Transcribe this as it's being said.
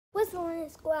What's on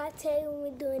squad? Today when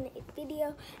we're doing a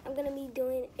video, I'm gonna be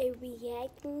doing a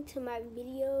reacting to my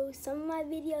videos, some of my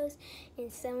videos,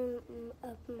 and some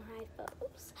of my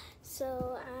photos.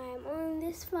 So I'm on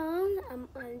this phone. I'm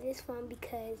on this phone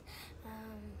because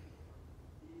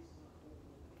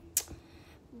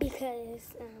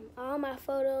all my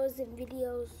photos and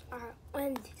videos are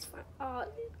on this phone.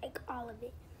 All of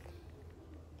it.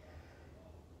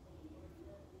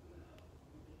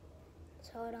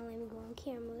 So hold on, let me go on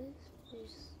cameras.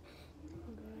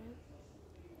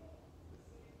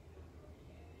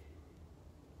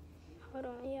 Hold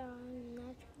on, y'all. I'm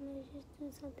not trying to just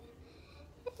do something.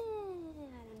 I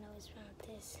don't know what's wrong with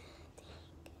this thing.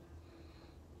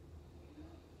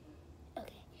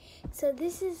 Okay, so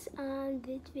this is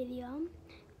this video.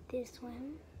 This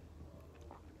one.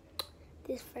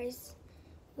 This first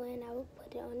one, I will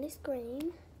put it on the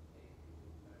screen.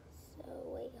 So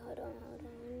wait, hold on.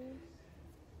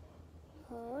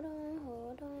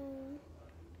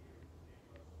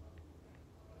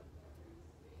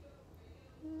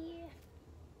 Yeah.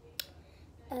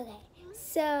 Okay.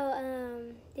 So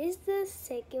this is the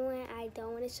second one. I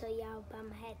don't want to show y'all, but I'm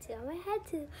gonna have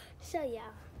to show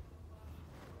y'all.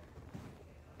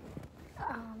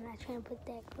 Oh, I'm not trying to put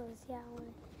that close, y'all.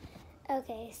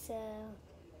 Okay, so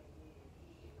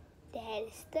that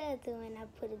is the other one. I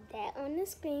put that on the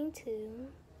screen too.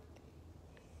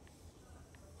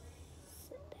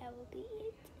 So that will be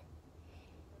it.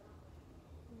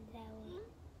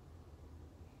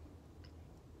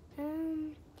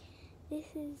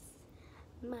 This is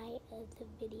my other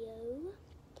video.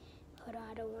 Hold on,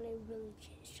 I don't want to really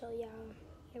show y'all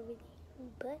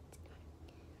everything, but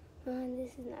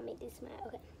this is not make this smile.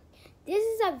 Okay, this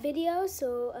is a video,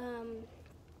 so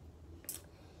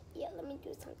yeah, let me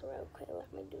do something real quick.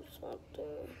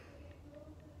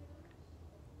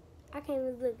 I can't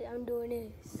even look. I'm doing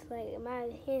this. Like my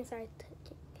hands are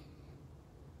touching.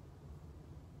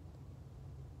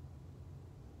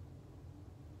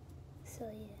 So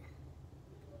yeah.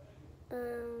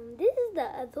 This is the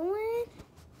other one,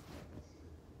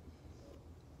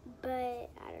 but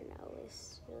I don't know.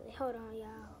 It's really. Hold on,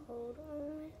 y'all. Hold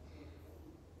on.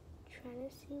 Trying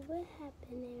to see what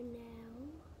happened there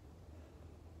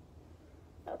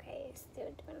now. Okay, it's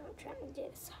still doing. I'm trying to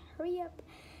just hurry up.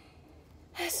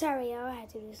 Sorry, y'all. I had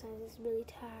to do something. It's really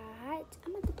hot.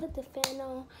 I'm about to put the fan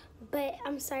on, but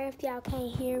I'm sorry if y'all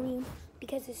can't hear me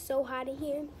because it's so hot in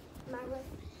here. My room.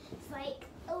 It's like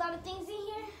a lot of things in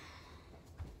here.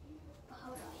 But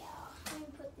hold on, y'all. Let me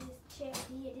put this chair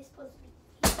here. This is supposed to be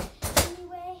here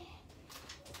anyway.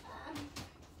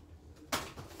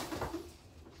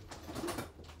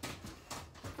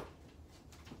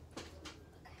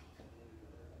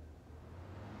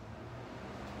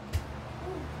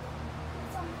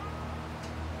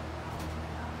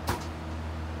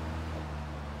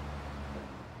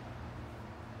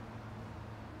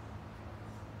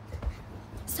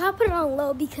 So I'll put it on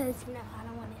low because no, I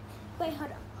don't want it. Wait,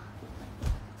 hold on.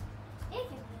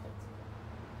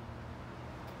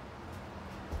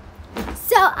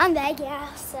 So I'm back,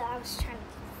 y'all. So I was trying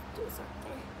to do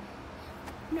something.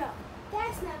 No,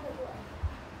 that's not the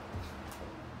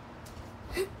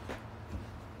way.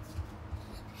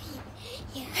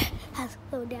 Yeah, I have to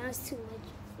slow down. It's too much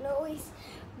noise.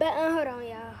 But hold on,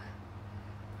 y'all.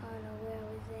 I don't know where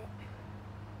was it.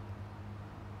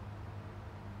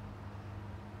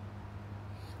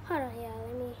 Hold on, y'all.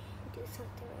 Let me do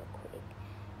something real quick.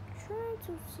 Trying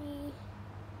to see.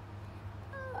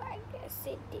 Oh, I guess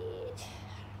it did.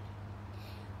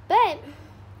 But let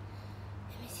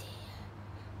me see.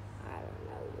 I don't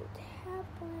know what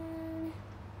happened.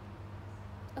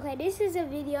 Okay, this is a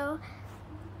video.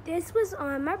 This was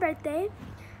on my birthday.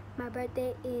 My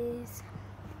birthday is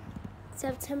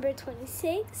September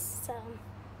 26th. So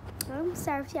I'm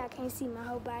sorry if y'all can't see my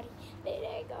whole body. There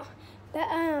you go. But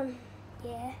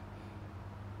yeah.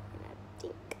 And I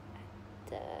think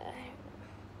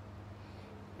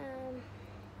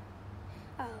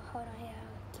oh, hold on,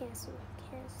 y'all. Cancel.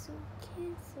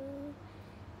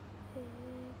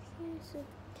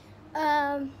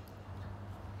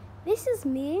 This is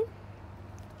me.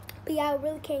 But y'all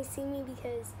really can't see me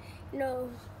because, you know,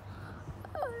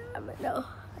 I don't know.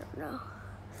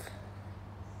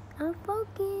 I'm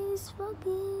focused.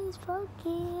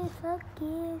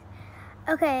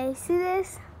 Okay, see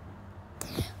this?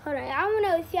 Hold on, I don't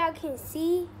know if y'all can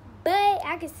see, but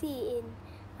I can see it.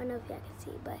 I don't know if y'all can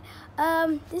see, but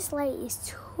this light is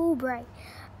too bright.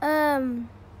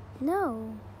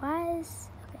 No, why is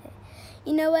okay?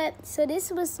 You know what? So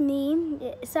this was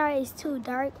me. Sorry, it's too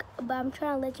dark, but I'm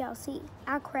trying to let y'all see.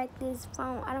 I cracked this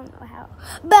phone. I don't know how,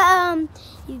 but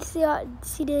you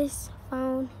see this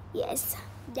phone. Yes,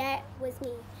 that was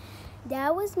me.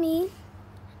 That was me.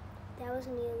 That was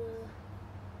me a little.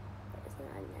 That's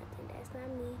not nothing. That's not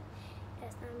me.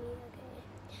 That's not me. Okay.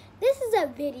 This is a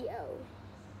video.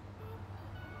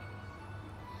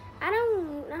 I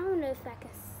don't know if I can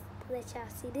let y'all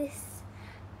see this,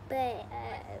 but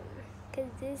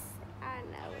cause this I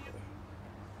don't know.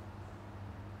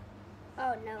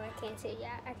 Oh no, I can't see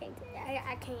y'all. I can't do that.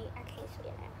 I can't show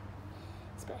you that.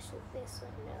 Especially this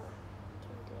one. No,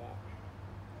 can't do that.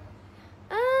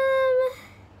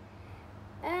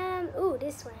 Ooh,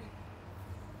 this one.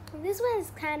 This one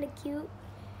is kind of cute,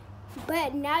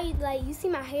 but now you see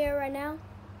my hair right now.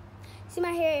 See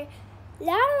my hair.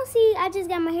 Y'all don't see. I just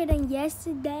got my hair done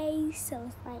yesterday, so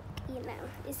it's like, you know,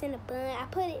 it's in a bun.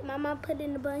 My mom put it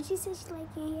in the bun. She said she like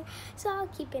it in here, so I'll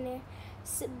keep it in there.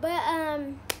 So, but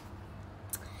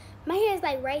my hair is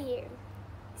like right here.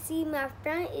 See, my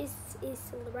front is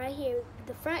right here.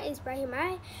 The front is right here.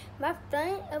 My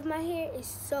front of my hair is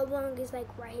so long. It's like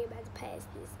right here, about to pass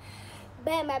this.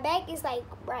 But my back is like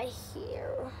right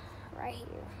here. Right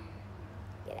here.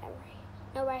 Get that right here.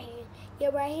 No, right here. Yeah,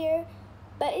 right here.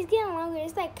 But it's getting longer.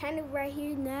 It's like kind of right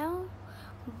here now.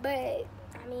 But,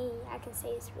 I mean, I can say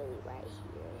it's really right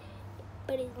here.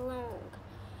 But it's long.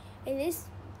 And this,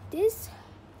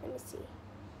 let me see.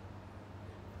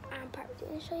 I'm probably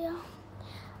going to show y'all.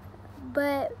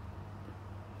 But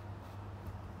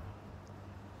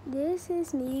this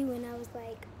is me when I was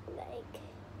like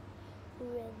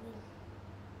really.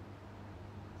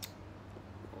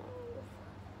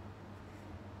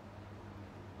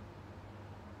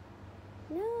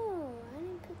 No, I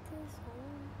didn't put this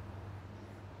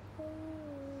on.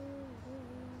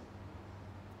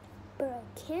 Bro,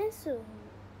 cancel.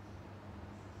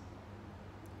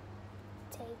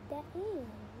 Take that in.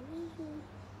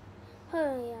 Hold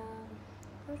on, y'all.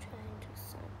 I'm trying to do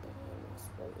something and it's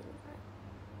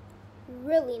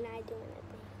really not doing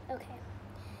anything. Okay.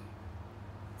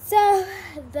 So,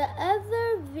 the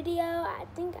other video, I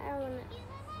think I don't want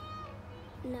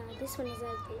to. No, this one is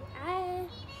ugly.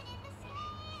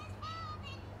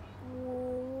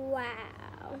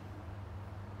 Wow.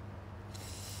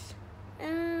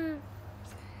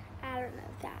 I don't know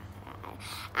if that.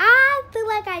 I feel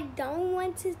like I don't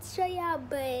want to show y'all,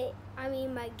 but I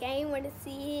mean, my gang want to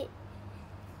see it.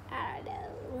 I don't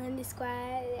know. London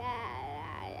Squad.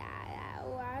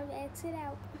 I'll exit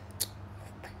out.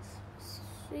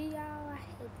 See y'all. I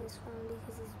hate this phone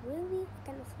because it's really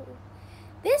kind of full.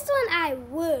 This one I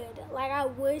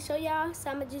would show y'all. So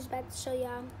I'm just about to show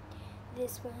y'all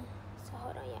this one. So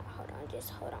hold on, y'all. Hold on. Just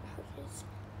hold on.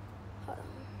 Hold on.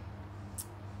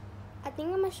 I think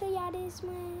I'm gonna show y'all this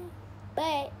one,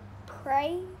 but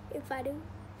pray if I do.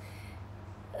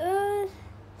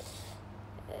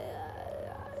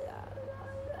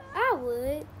 I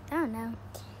would. I don't know.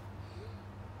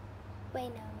 Wait,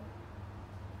 no.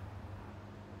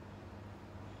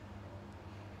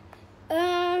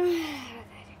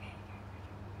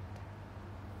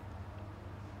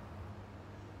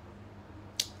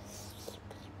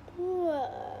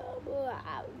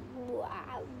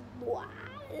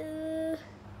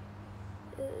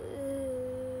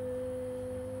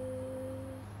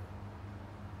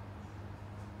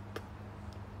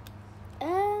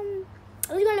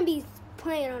 We're gonna be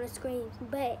playing on the screen,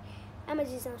 but I'm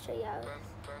just gonna show y'all.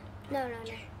 No.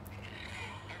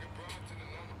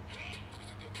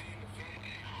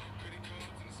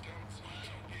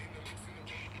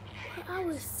 What I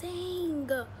was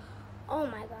saying. Oh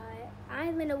my god, I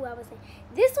don't even know what I was saying.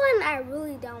 This one I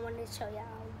really don't want to show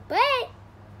y'all, but I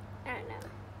don't know.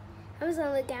 I'm just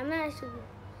gonna look at. I'm not actually.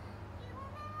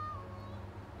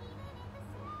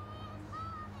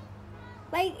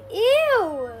 Like,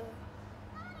 ew.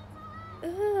 Ugh,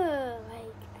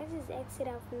 like, I just exit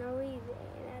out for no reason,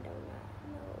 and I do not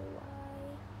know why.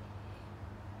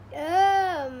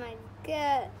 Oh my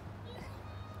god.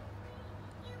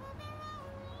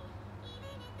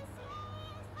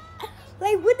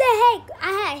 Like, what the heck?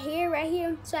 I had hair right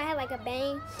here, so I had like a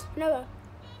bang. No.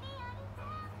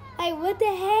 Like, what the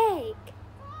heck?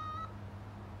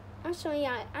 I'm showing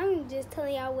y'all. I'm just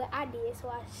telling y'all what I did, so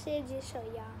I should just show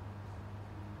y'all.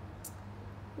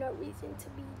 No reason to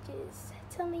be just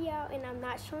telling y'all, and I'm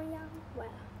not showing y'all. Wow,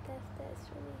 that's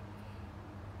really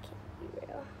can't be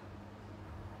real.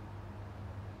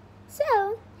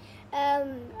 So,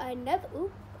 another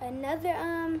hold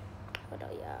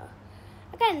on, y'all.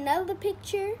 I got another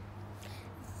picture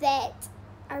that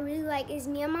I really like. It's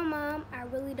me and my mom. I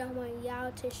really don't want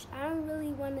y'all to. I don't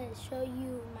really want to show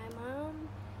you my mom.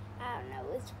 I don't know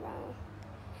what's wrong,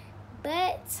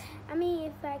 but I mean,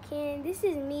 if I can, this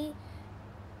is me.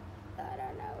 I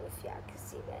don't know if y'all can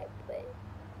see that, but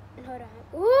hold on.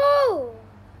 Ooh!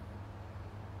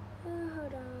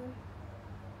 Hold on.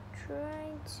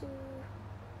 Trying to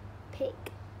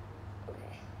pick.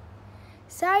 Okay.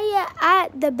 Sorry,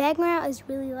 the background is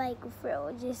really like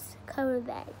real. Just cover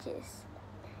that.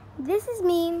 This is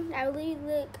me. I really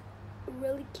look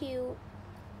really cute.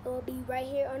 It will be right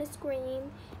here on the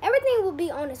screen. Everything will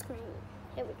be on the screen.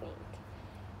 Everything.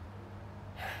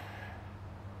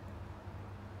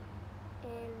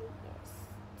 And yes,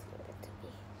 to be.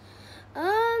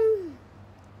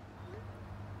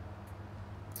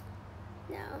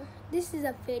 No, this is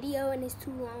a video and it's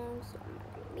too long, so I'm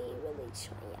not gonna be really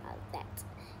showing y'all that.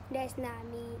 That's not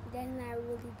me. That's not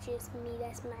really just me.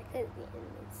 That's my cousin.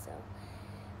 So,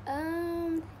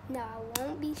 no, I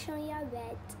won't be showing y'all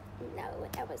that. No,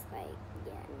 that was like,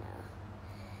 yeah, no.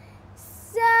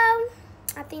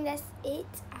 So, I think that's it.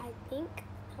 I think.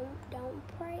 Don't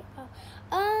pray.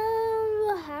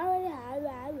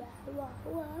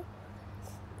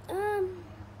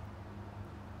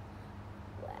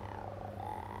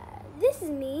 This is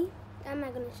me. I'm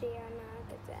not gonna show y'all now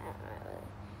because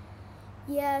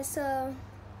yeah. So,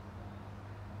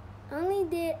 I only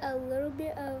did a little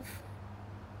bit of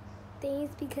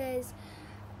things because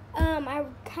I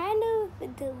kind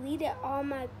of deleted all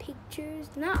my pictures.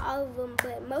 Not all of them,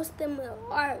 but most of them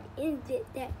are in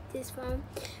this phone.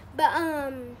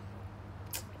 But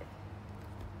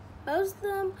most of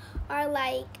them are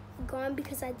like gone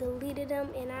because I deleted them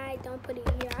and I don't put it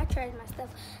here. I trash my stuff,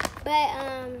 but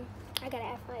I gotta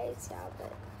ask my ex, y'all.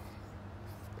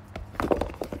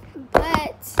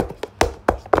 But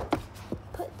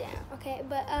put down, okay.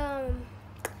 But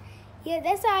yeah,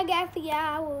 that's all I got for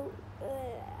y'all.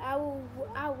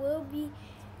 I will be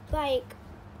like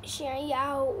sharing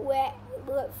y'all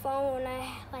what phone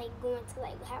I like going to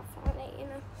like have fun at, you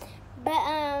know. But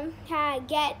how I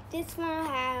got this one,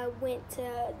 how I went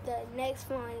to the next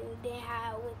one, and then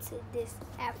how I went to this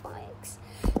iPhone X.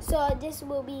 So this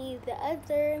will be the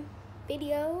other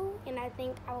video, and I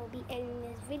think I will be editing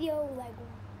this video like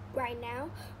right now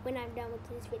when I'm done with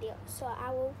this video. So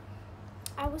I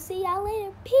will see y'all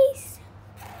later. Peace.